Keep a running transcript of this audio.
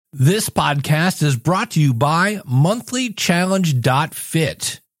This podcast is brought to you by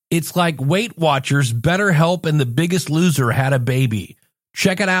monthlychallenge.fit. It's like Weight Watchers, BetterHelp, and The Biggest Loser had a baby.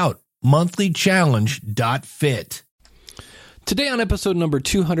 Check it out, monthlychallenge.fit. Today on episode number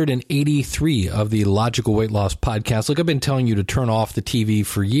 283 of the Logical Weight Loss Podcast, look, I've been telling you to turn off the TV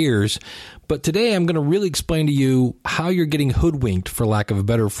for years, but today I'm going to really explain to you how you're getting hoodwinked, for lack of a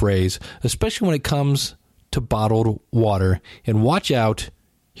better phrase, especially when it comes to bottled water. And watch out,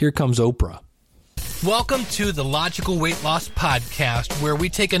 here comes Oprah. Welcome to the Logical Weight Loss Podcast, where we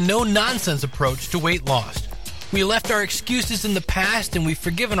take a no-nonsense approach to weight loss. We left our excuses in the past and we've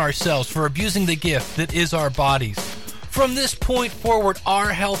forgiven ourselves for abusing the gift that is our bodies. From this point forward, our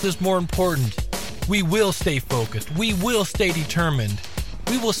health is more important. We will stay focused. We will stay determined.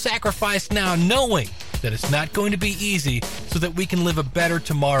 We will sacrifice now knowing that it's not going to be easy so that we can live a better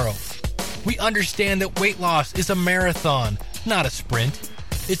tomorrow. We understand that weight loss is a marathon, not a sprint.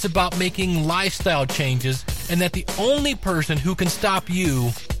 It's about making lifestyle changes, and that the only person who can stop you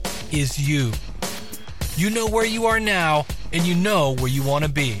is you. You know where you are now, and you know where you want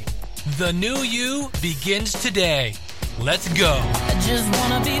to be. The new you begins today. Let's go. I just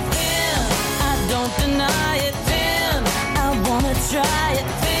want to be thin. I don't deny it thin. I want to try it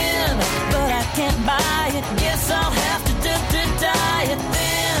thin, but I can't buy it. Guess I'll have to diet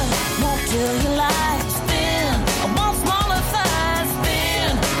thin. Won't tell you lies thin. I want smaller thighs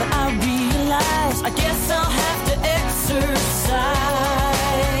thin, but I realize I guess I'll have to exercise.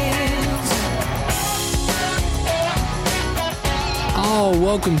 Oh,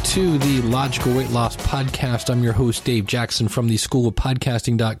 welcome to the Logical Weight Loss Podcast. I'm your host, Dave Jackson from the School of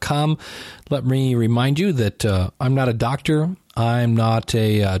Podcasting.com. Let me remind you that I'm not a doctor. I'm not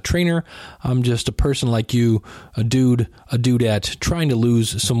a trainer. I'm just a person like you, a dudette, trying to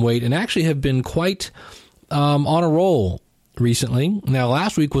lose some weight, and actually have been quite on a roll recently. Now,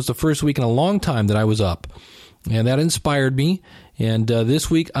 last week was the first week in a long time that I was up, and that inspired me. And this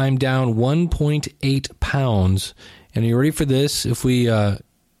week, I'm down 1.8 pounds. And are you ready for this? If we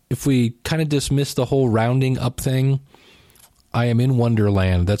kind of dismiss the whole rounding up thing, I am in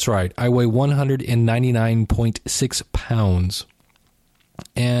Wonderland. That's right. I weigh 199.6 pounds.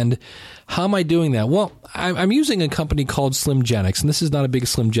 And how am I doing that? Well, I'm using a company called Slimgenics, and this is not a big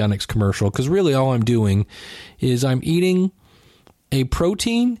Slimgenics commercial, because really all I'm doing is I'm eating a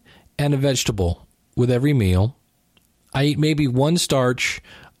protein and a vegetable with every meal. I eat maybe one starch.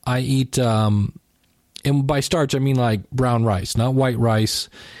 I eat... and by starch, I mean like brown rice, not white rice.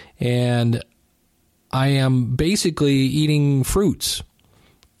 And I am basically eating fruits.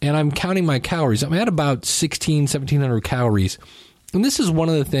 And I'm counting my calories. I'm at about 1,700 calories. And this is one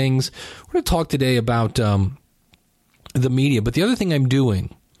of the things, we're going to talk today about the media. But the other thing I'm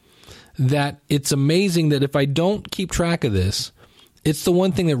doing, that it's amazing that if I don't keep track of this, it's the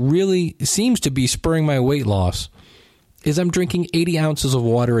one thing that really seems to be spurring my weight loss, is I'm drinking 80 ounces of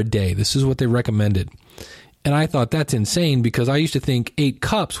water a day. This is what they recommended. And I thought that's insane, because I used to think 8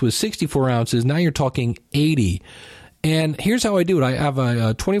 cups was 64 ounces. Now you're talking 80. And here's how I do it. I have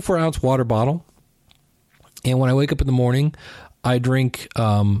a 24-ounce water bottle. And when I wake up in the morning, I drink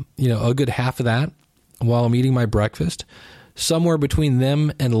a good half of that while I'm eating my breakfast. Somewhere between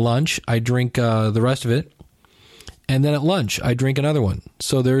them and lunch, I drink the rest of it. And then at lunch, I drink another one.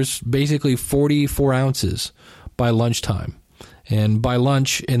 So there's basically 44 ounces by lunchtime. And by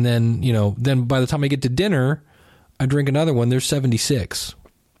lunch, and then by the time I get to dinner, I drink another one. There's 76.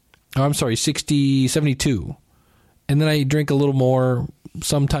 Oh, I'm sorry, 72. And then I drink a little more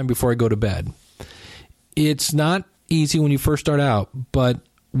sometime before I go to bed. It's not easy when you first start out, but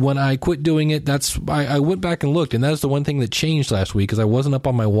when I quit doing it, I went back and looked, and that's the one thing that changed last week, because I wasn't up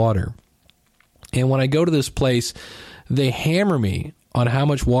on my water. And when I go to this place, they hammer me on how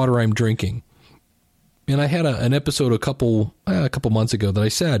much water I'm drinking. And I had an episode a couple months ago that I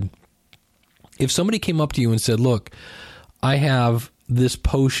said, if somebody came up to you and said, look, I have this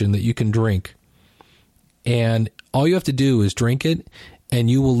potion that you can drink, and all you have to do is drink it, and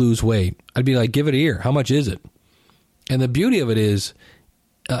you will lose weight, I'd be like, give it a year. How much is it? And the beauty of it is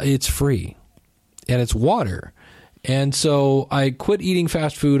it's free, and it's water. And so I quit eating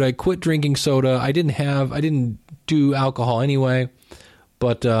fast food. I quit drinking soda. I didn't do alcohol anyway,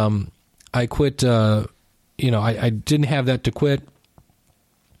 but I quit, I didn't have that to quit.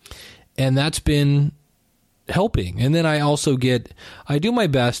 And that's been helping. And then I also I do my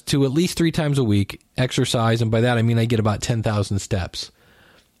best to at least 3 times a week exercise. And by that, I mean I get about 10,000 steps.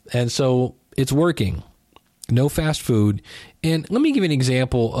 And so it's working. No fast food. And let me give you an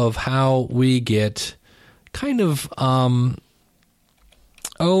example of how we get kind of,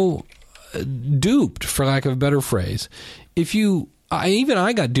 duped, for lack of a better phrase. If you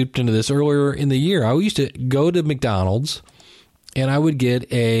I got duped into this earlier in the year. I used to go to McDonald's and I would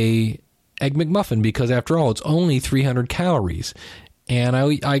get a Egg McMuffin because after all, it's only 300 calories. And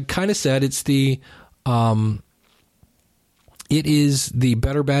I kind of said it is the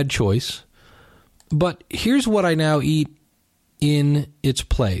better bad choice. But here's what I now eat in its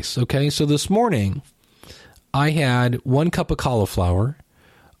place. Okay. So this morning I had 1 cup of cauliflower.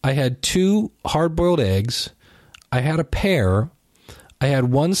 I had 2 hard-boiled eggs. I had a pear. I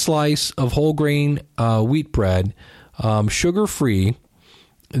had 1 slice of whole grain wheat bread, sugar-free,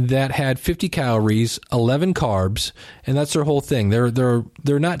 that had 50 calories, 11 carbs, and that's their whole thing. They're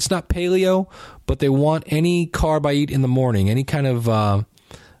not. It's not paleo, but they want any carb I eat in the morning, any kind of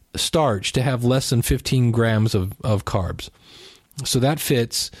starch, to have less than 15 grams of carbs. So that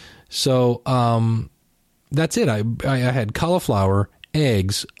fits. So that's it. I had cauliflower,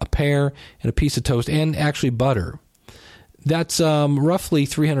 eggs, a pear, and a piece of toast, and actually butter. That's roughly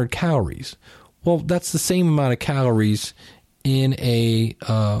 300 calories. Well, that's the same amount of calories in an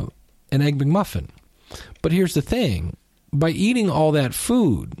Egg McMuffin. But here's the thing. By eating all that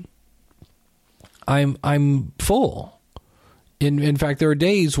food, I'm full. In fact, there are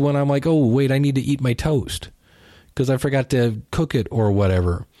days when I'm like, oh, wait, I need to eat my toast because I forgot to cook it or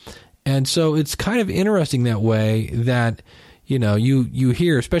whatever. And so it's kind of interesting that way that, you know, you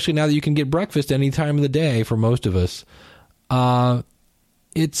hear, especially now that you can get breakfast any time of the day for most of us.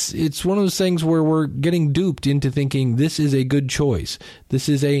 It's one of those things where we're getting duped into thinking this is a good choice. This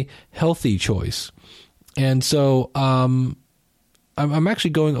is a healthy choice. And so I'm actually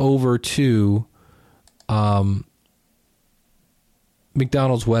going over to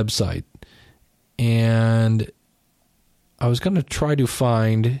McDonald's website, and I was going to try to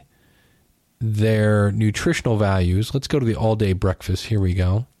find their nutritional values. Let's go to the all-day breakfast. Here we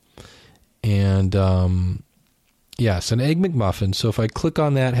go. And yes, an Egg McMuffin. So if I click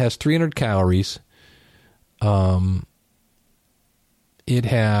on that, it has 300 calories. It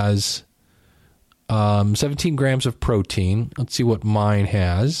has 17 grams of protein. Let's see what mine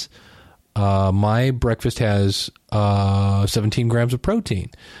has. My breakfast has 17 grams of protein.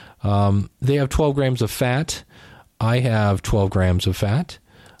 They have 12 grams of fat. I have 12 grams of fat.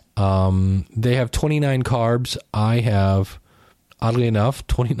 They have 29 carbs. I have, oddly enough,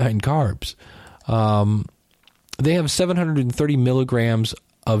 29 carbs. They have 730 milligrams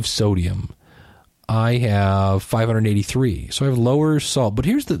of sodium. I have 583. So I have lower salt. But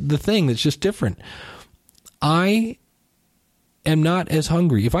here's the thing that's just different. I am not as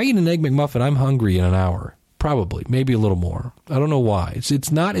hungry. If I eat an Egg McMuffin, I'm hungry in an hour. Probably. Maybe a little more. I don't know why.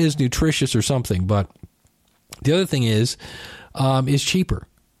 It's not as nutritious or something. But the other thing is cheaper.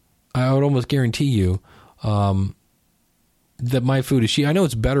 I would almost guarantee you that my food is cheap. I know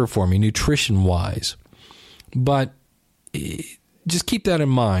it's better for me nutrition-wise. But just keep that in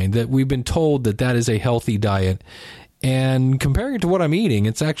mind, that we've been told that is a healthy diet. And comparing it to what I'm eating,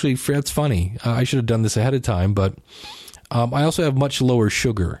 that's funny. I should have done this ahead of time, but I also have much lower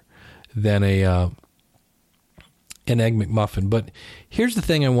sugar than an Egg McMuffin. But here's the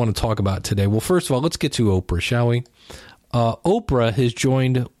thing I want to talk about today. Well, first of all, let's get to Oprah, shall we? Oprah has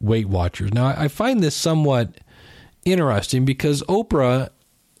joined Weight Watchers. Now, I find this somewhat interesting because Oprah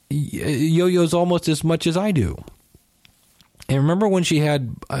yo-yos almost as much as I do. And remember when she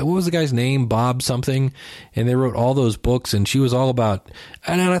had, what was the guy's name? Bob something. And they wrote all those books and she was all about,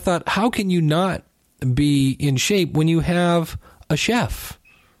 and I thought, how can you not be in shape when you have a chef?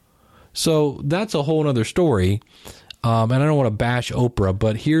 So that's a whole other story. And I don't want to bash Oprah,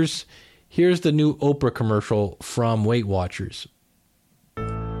 but here's the new Oprah commercial from Weight Watchers.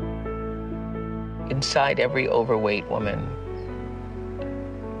 Inside every overweight woman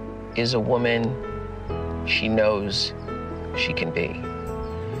is a woman she knows she can be.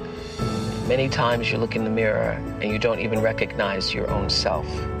 Many times you look in the mirror and you don't even recognize your own self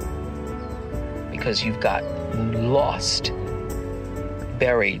because you've got lost,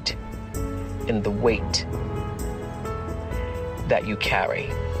 buried in the weight that you carry.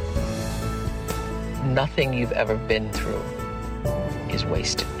 Nothing you've ever been through is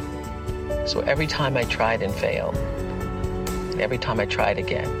wasted. So every time I tried and failed, and every time I tried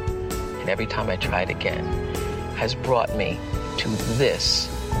again, and every time I tried again, has brought me to this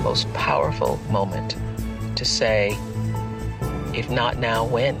most powerful moment to say, if not now,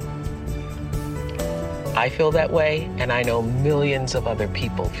 when? I feel that way, and I know millions of other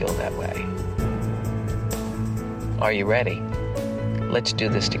people feel that way. Are you ready? Let's do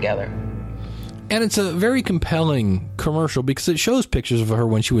this together. And it's a very compelling commercial because it shows pictures of her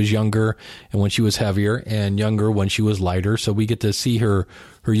when she was younger and when she was heavier, and younger when she was lighter. So we get to see her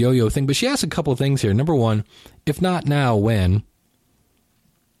yo-yo thing. But she asks a couple of things here. Number one, if not now, when?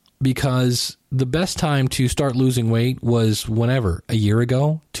 because the best time to start losing weight was whenever, a year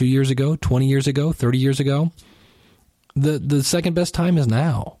ago, 2 years ago, 20 years ago, 30 years ago. The second best time is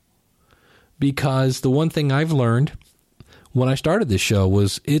now, because the one thing I've learned when I started this show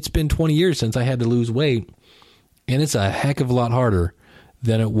was it's been 20 years since I had to lose weight, and it's a heck of a lot harder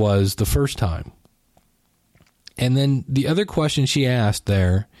than it was the first time. And then the other question she asked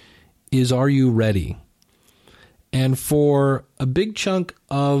there is, are you ready? And for a big chunk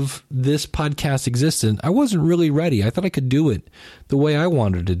of this podcast existence, I wasn't really ready. I thought I could do it the way I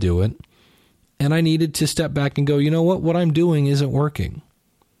wanted to do it. And I needed to step back and go, you know what? What I'm doing isn't working.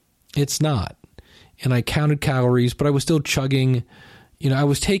 It's not. And I counted calories, but I was still chugging. You know, I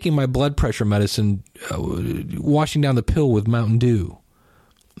was taking my blood pressure medicine, washing down the pill with Mountain Dew.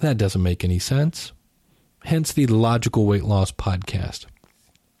 That doesn't make any sense. Hence the Logical Weight Loss Podcast.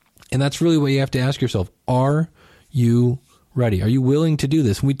 And that's really what you have to ask yourself. Are you ready? Are you willing to do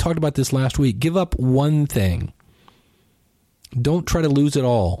this? And we talked about this last week. Give up one thing. Don't try to lose it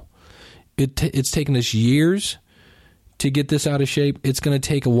all. It's taken us years to get this out of shape. It's going to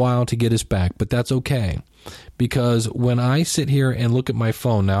take a while to get us back, but that's okay. Because when I sit here and look at my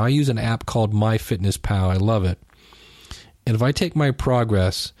phone, now I use an app called MyFitnessPal. I love it. And if I take my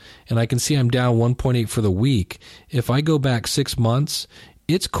progress and I can see I'm down 1.8 for the week, if I go back 6 months,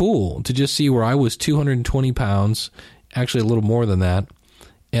 it's cool to just see where I was 220 pounds, actually a little more than that,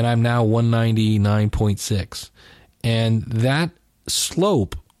 and I'm now 199.6. And that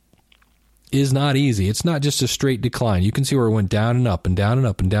slope is not easy. It's not just a straight decline. You can see where it went down and up and down and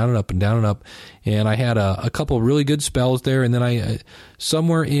up and down and up and down and up. And I had a couple of really good spells there. And then I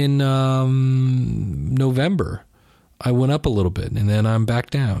somewhere in November, I went up a little bit, and then I'm back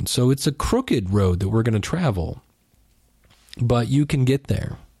down. So it's a crooked road that we're going to travel, but you can get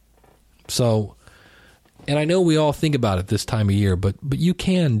there. So, and I know we all think about it this time of year, but you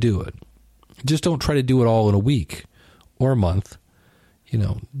can do it. Just don't try to do it all in a week or a month. You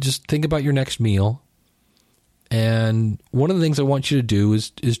know, just think about your next meal. And one of the things I want you to do is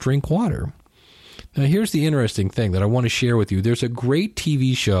drink water. Now, here's the interesting thing that I want to share with you. There's a great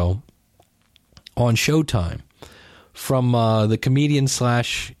TV show on Showtime from the comedian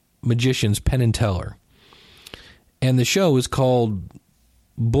 / magicians Penn and Teller. And the show is called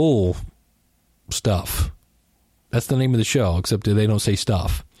Bull Stuff. That's the name of the show, except they don't say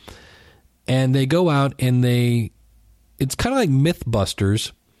stuff. And they go out and it's kind of like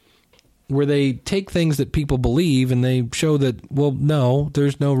Mythbusters, where they take things that people believe and they show that, well, no,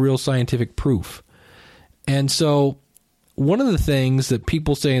 there's no real scientific proof. And so one of the things that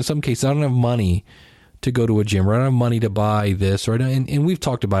people say in some cases, I don't have money to go to a gym, or I don't have money to buy this, or and we've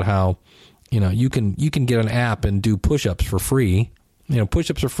talked about how, you know, you can get an app and do push-ups for free. You know,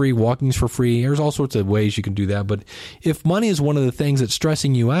 push-ups are free, walking's for free. There's all sorts of ways you can do that. But if money is one of the things that's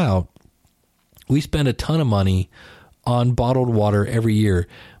stressing you out, we spend a ton of money on bottled water every year.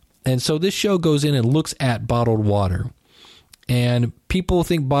 And so this show goes in and looks at bottled water. And people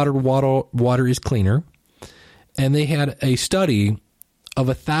think bottled water is cleaner. And they had a study of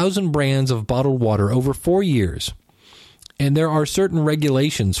 1,000 brands of bottled water over 4 years. And there are certain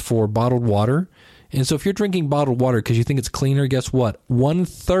regulations for bottled water. And so if you're drinking bottled water because you think it's cleaner, guess what? One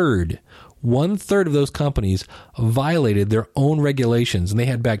third of those companies violated their own regulations. And they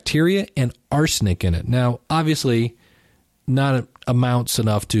had bacteria and arsenic in it. Now, obviously, not amounts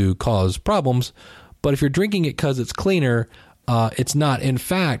enough to cause problems, but if you're drinking it because it's cleaner, it's not. In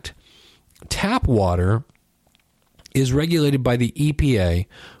fact, tap water is regulated by the EPA,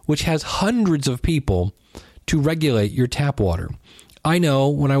 which has hundreds of people to regulate your tap water. I know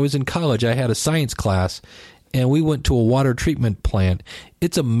when I was in college, I had a science class, and we went to a water treatment plant.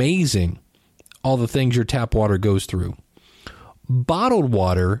 It's amazing all the things your tap water goes through. Bottled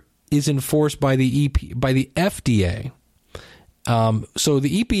water is enforced by the FDA. So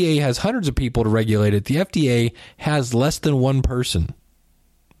the EPA has hundreds of people to regulate it. The FDA has less than one person,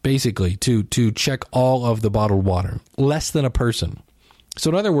 basically, to check all of the bottled water. Less than a person.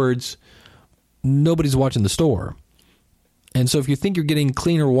 So in other words, nobody's watching the store. And so if you think you're getting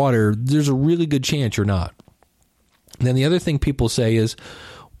cleaner water, there's a really good chance you're not. And then the other thing people say is,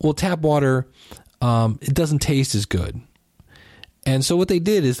 well, tap water, it doesn't taste as good. And so what they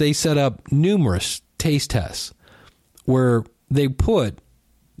did is they set up numerous taste tests where they put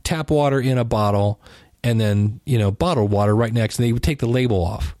tap water in a bottle and then, you know, bottled water right next, and they would take the label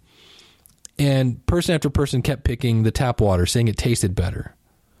off. And person after person kept picking the tap water, saying it tasted better.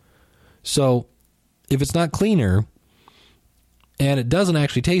 So if it's not cleaner and it doesn't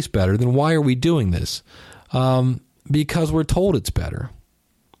actually taste better, then why are we doing this? Because we're told it's better,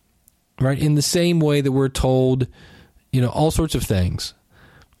 right? In the same way that we're told, you know, all sorts of things.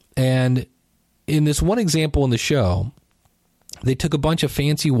 And in this one example in the show, they took a bunch of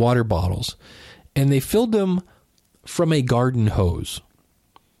fancy water bottles and they filled them from a garden hose.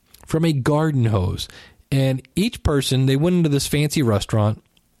 From a garden hose. And each person, they went into this fancy restaurant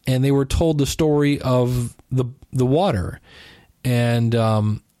and they were told the story of the water. And,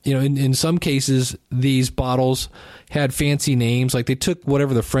 in some cases, these bottles had fancy names. Like they took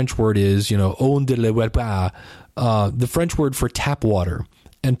whatever the French word is, eau de la the French word for tap water,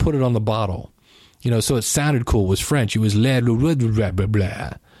 and put it on the bottle. So it sounded cool. It was French. It was blah, blah, blah, blah, blah.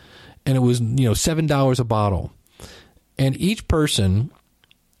 And it was, $7 a bottle. And each person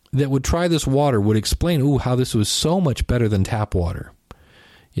that would try this water would explain, how this was so much better than tap water.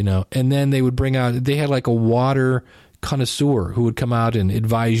 And then they would bring out, they had like a water connoisseur who would come out and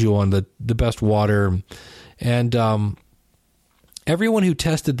advise you on the best water. And everyone who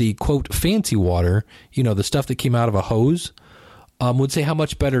tested the, quote, fancy water, the stuff that came out of a hose, would say how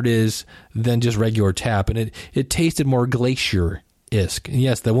much better it is than just regular tap. And it tasted more glacier-ish.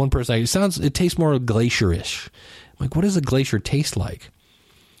 Yes, the one person, it tastes more glacier-ish. I'm like, what does a glacier taste like?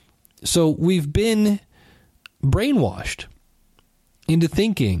 So we've been brainwashed into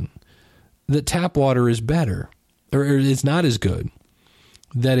thinking that tap water is better, or it's not as good,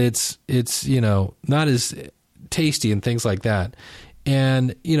 that it's not as tasty and things like that.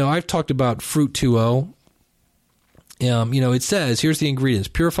 And, I've talked about Fruit 2.0. It says, here's the ingredients: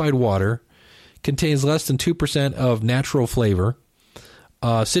 purified water, contains less than 2% of natural flavor,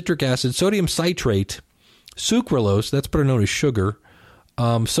 citric acid, sodium citrate, sucralose, that's better known as sugar,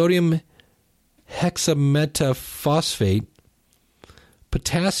 sodium hexametaphosphate,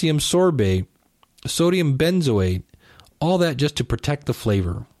 potassium sorbate, sodium benzoate, all that just to protect the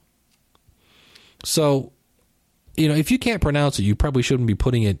flavor. So, if you can't pronounce it, you probably shouldn't be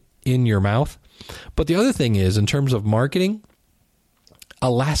putting it in your mouth. But the other thing is, in terms of marketing,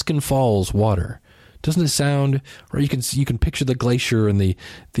 Alaskan Falls water. Doesn't it sound, or you can picture the glacier and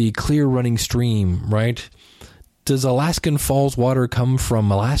the clear running stream, right? Does Alaskan Falls water come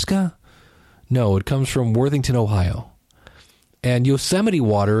from Alaska? No, it comes from Worthington, Ohio. And Yosemite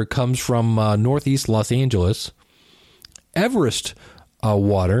water comes from northeast Los Angeles. Everest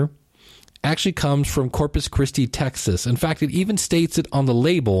water actually comes from Corpus Christi, Texas. In fact, it even states it on the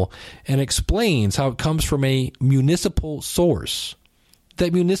label and explains how it comes from a municipal source.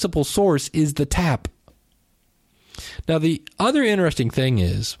 That municipal source is the tap. Now, the other interesting thing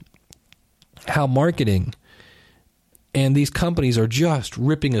is how marketing and these companies are just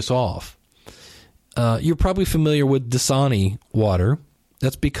ripping us off. You're probably familiar with Dasani water.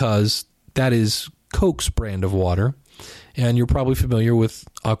 That's because that is Coke's brand of water. And you're probably familiar with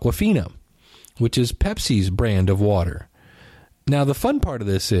Aquafina, which is Pepsi's brand of water. Now, the fun part of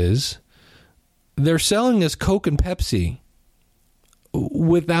this is they're selling this Coke and Pepsi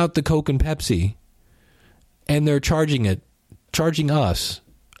without the Coke and Pepsi, and they're charging us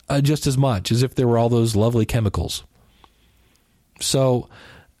just as much as if there were all those lovely chemicals. So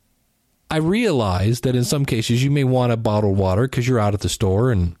I realize that in some cases you may want a bottled water because you're out at the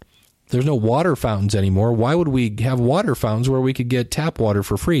store and there's no water fountains anymore. Why would we have water fountains where we could get tap water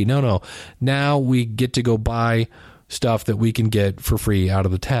for free? No. Now we get to go buy stuff that we can get for free out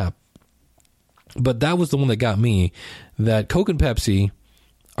of the tap. But that was the one that got me, that Coke and Pepsi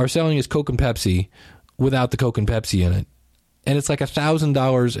are selling as Coke and Pepsi without the Coke and Pepsi in it. And it's like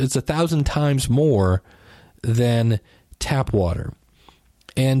 $1,000. It's 1,000 times more than tap water.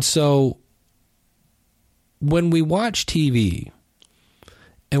 And so when we watch TV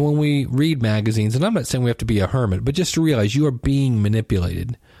and when we read magazines, and I'm not saying we have to be a hermit, but just to realize you are being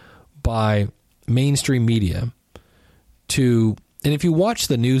manipulated by mainstream media to, and if you watch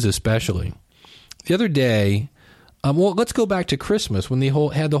the news especially, the other day, let's go back to Christmas when they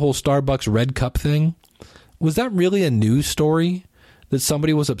had the whole Starbucks red cup thing. Was that really a news story that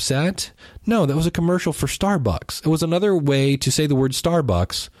somebody was upset? No, that was a commercial for Starbucks. It was another way to say the word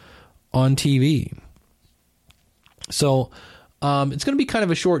Starbucks on TV. So it's going to be kind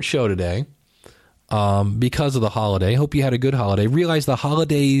of a short show today because of the holiday. Hope you had a good holiday. Realize the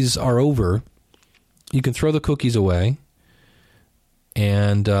holidays are over. You can throw the cookies away.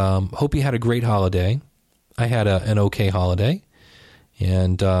 And hope you had a great holiday. I had an okay holiday.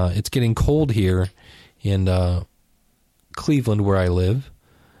 And it's getting cold here in Cleveland where I live.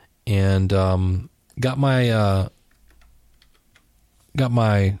 And got my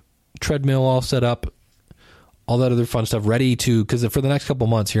treadmill all set up. All that other fun stuff ready to, because for the next couple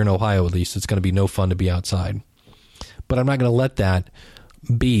months here in Ohio at least, it's going to be no fun to be outside. But I'm not going to let that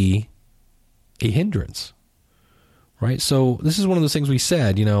be a hindrance. Right? So this is one of those things we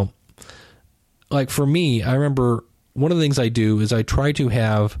said, like for me, I remember one of the things I do is I try to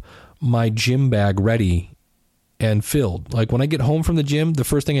have my gym bag ready and filled. Like when I get home from the gym, the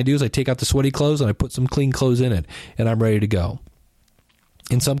first thing I do is I take out the sweaty clothes and I put some clean clothes in it, and I'm ready to go.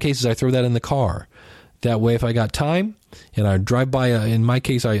 In some cases, I throw that in the car. That way, if I got time and I drive by, in my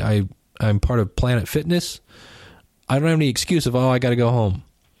case, I'm part of Planet Fitness, I don't have any excuse of, I got to go home.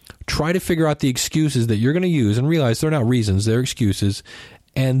 Try to figure out the excuses that you're going to use and realize they're not reasons, they're excuses,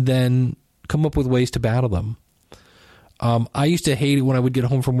 and then come up with ways to battle them. I used to hate it when I would get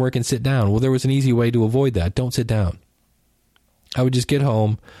home from work and sit down. Well, there was an easy way to avoid that. Don't sit down. I would just get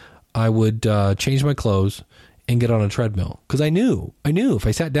home. I would change my clothes and get on a treadmill because I knew if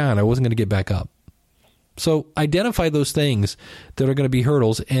I sat down, I wasn't going to get back up. So identify those things that are going to be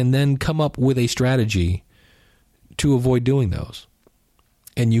hurdles and then come up with a strategy to avoid doing those.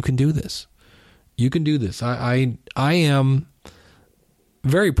 And you can do this. You can do this. I am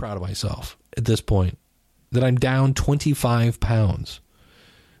very proud of myself at this point that I'm down 25 pounds.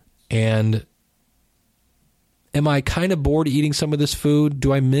 And am I kind of bored eating some of this food?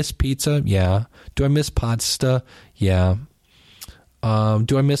 Do I miss pizza? Yeah. Do I miss pasta? Yeah.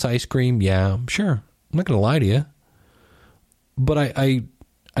 Do I miss ice cream? Yeah. Sure. I'm not going to lie to you. But I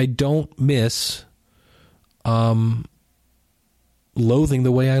don't miss loathing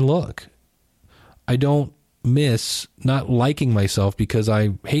the way I look. I don't miss not liking myself because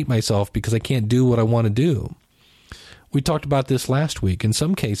I hate myself because I can't do what I want to do. We talked about this last week. In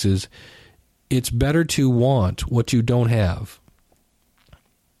some cases, it's better to want what you don't have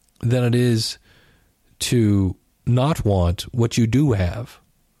than it is to not want what you do have.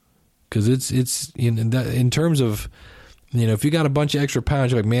 Because it's in terms of, if you got a bunch of extra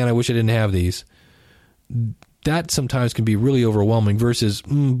pounds, you're like, man, I wish I didn't have these. That sometimes can be really overwhelming versus,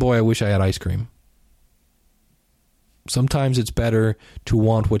 boy, I wish I had ice cream. Sometimes it's better to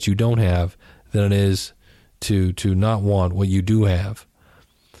want what you don't have than it is to not want what you do have.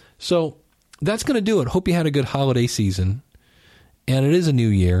 So that's going to do it. Hope you had a good holiday season. And it is a new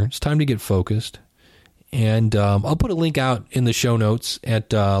year. It's time to get focused. And I'll put a link out in the show notes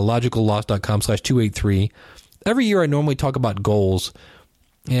at logicalloss.com/283. Every year I normally talk about goals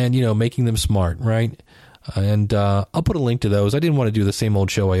and, making them smart, right? And I'll put a link to those. I didn't want to do the same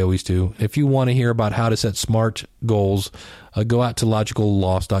old show I always do. If you want to hear about how to set smart goals, go out to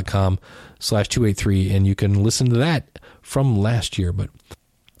logicalloss.com/283 and you can listen to that from last year. But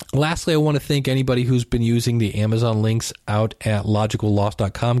lastly, I want to thank anybody who's been using the Amazon links out at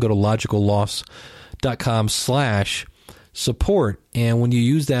logicalloss.com. Go to logicalloss.com/support. And when you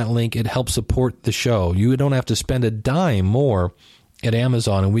use that link, it helps support the show. You don't have to spend a dime more at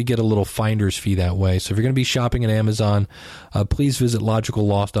Amazon, and we get a little finder's fee that way. So if you're going to be shopping at Amazon, please visit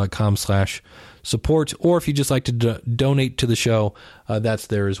logicalloss.com/support. Or if you just like to donate to the show, that's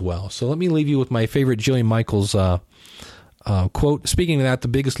there as well. So let me leave you with my favorite Jillian Michaels quote. Speaking of that, The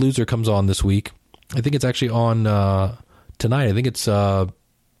Biggest Loser comes on this week. I think it's actually on tonight. I think it's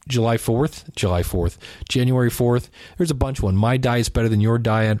January 4th. There's a bunch of one. My Diet's Better Than Your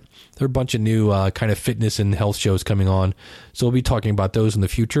Diet. There are a bunch of new kind of fitness and health shows coming on. So we'll be talking about those in the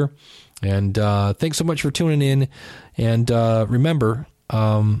future. And thanks so much for tuning in. And remember,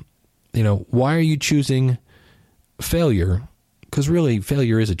 why are you choosing failure? Because really,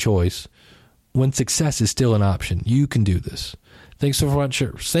 failure is a choice when success is still an option. You can do this. Thanks so much.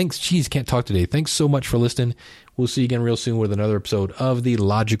 Can't talk today. Thanks so much for listening. We'll see you again real soon with another episode of the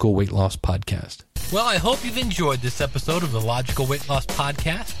Logical Weight Loss Podcast. Well, I hope you've enjoyed this episode of the Logical Weight Loss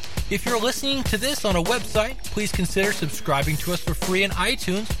Podcast. If you're listening to this on a website, please consider subscribing to us for free in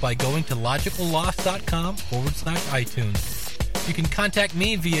iTunes by going to logicalloss.com/iTunes. You can contact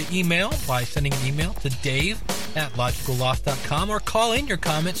me via email by sending an email to dave@logicalloss.com or call in your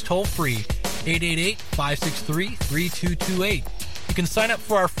comments toll free, 888-563-3228. You can sign up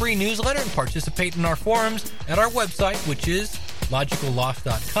for our free newsletter and participate in our forums at our website, which is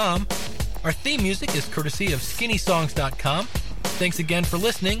logicalloss.com. Our theme music is courtesy of skinnysongs.com. Thanks again for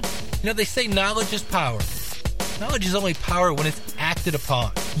listening. They say knowledge is power. Knowledge is only power when it's acted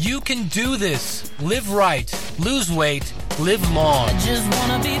upon. You can do this. Live right. Lose weight. Live long. I just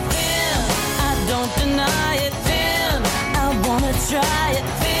wanna be thin. I don't deny it. Thin. I wanna try it.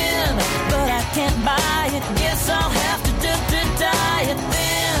 Thin. But I can't buy it. Guess